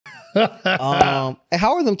And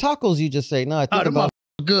how are them tacos you just say? No, I think about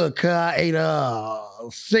good, cuz I ate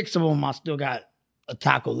 6 of them. I still got a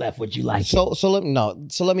taco left. Would you like? So let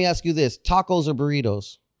me ask you this: tacos or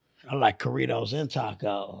burritos? I like burritos and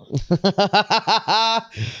tacos.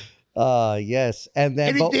 Yes, and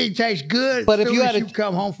then anything tastes good. But if you had to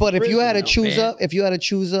come home, if you had to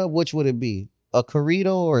choose up, which would it be? A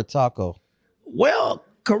burrito or a taco? Well,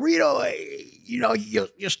 burrito, you know,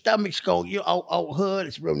 your stomach's going, your old hood,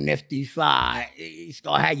 it's real nifty fried. It's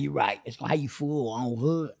gonna have you right. It's gonna have you full on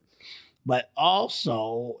hood. But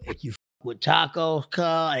also, if you with tacos,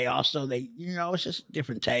 it's just a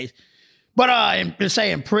different taste. But in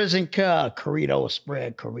prison, Corito,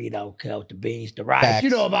 spread Corito, with the beans, the rice. Facts. You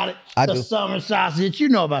know about it. I the do. Summer sausage. You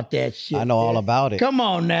know about that shit. I know all about it. Come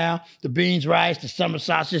on now. The beans, rice, the summer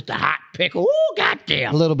sausage, the hot pickle. Ooh,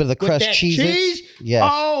 goddamn. A little bit of the crushed cheese. Yes.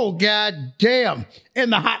 Oh, goddamn.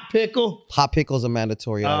 And the hot pickle. Hot pickle's a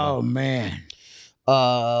mandatory item. Oh, man.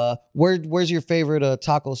 Where's your favorite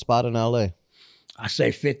taco spot in LA? I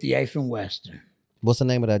say 58th and Western. What's the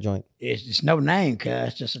name of that joint? It's no name, cuz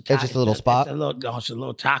it's just a taco. It's just a little spot? It's a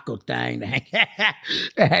little taco thing that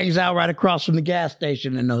hangs out right across from the gas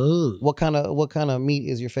station in the hood. What kind of meat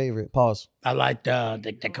is your favorite? Pause. I like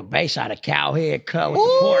the cabeza, the cow head cut with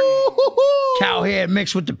the pork. Cow head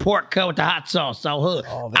mixed with the pork cut with the hot sauce. So hood.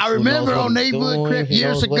 Oh, I remember on Neighborhood Crip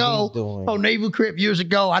years ago. On Neighborhood Crip years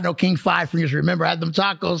ago, I know King Five Fingers remember I had them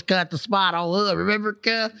tacos cut at the spot on hood. Remember,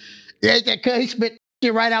 cuz? Yeah, that cuz he spit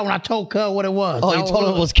shit right out when I told cuz what it was. Oh, you told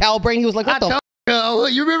him it was cow brain? He was like, what the f?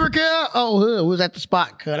 You remember, cuz? Oh, hood was at the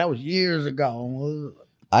spot, cuz. That was years ago.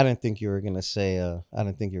 I didn't think you were gonna say that.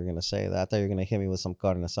 I thought you were gonna hit me with some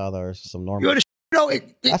carne asada or some normal.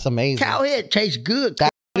 That's amazing. Cow head tastes good. That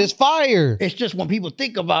is fire. It's just when people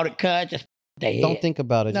think about it, cuz, just don't think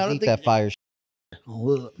about it. Just eat that fire.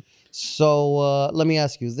 So let me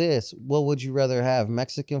ask you this: what would you rather have,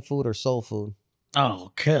 Mexican food or soul food?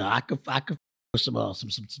 Oh, cuz I could some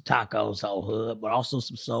tacos on hood, but also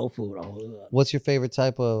some soul food on hood. What's your favorite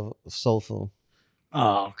type of soul food?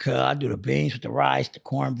 Oh, cuz I do the beans with the rice, the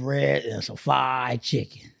cornbread, and some fried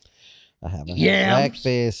chicken. I haven't had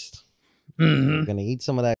breakfast. We're gonna eat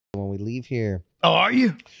some of that when we leave here. Oh, are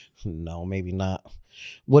you? No, maybe not.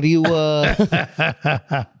 What do you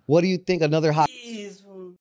what do you think? Another hot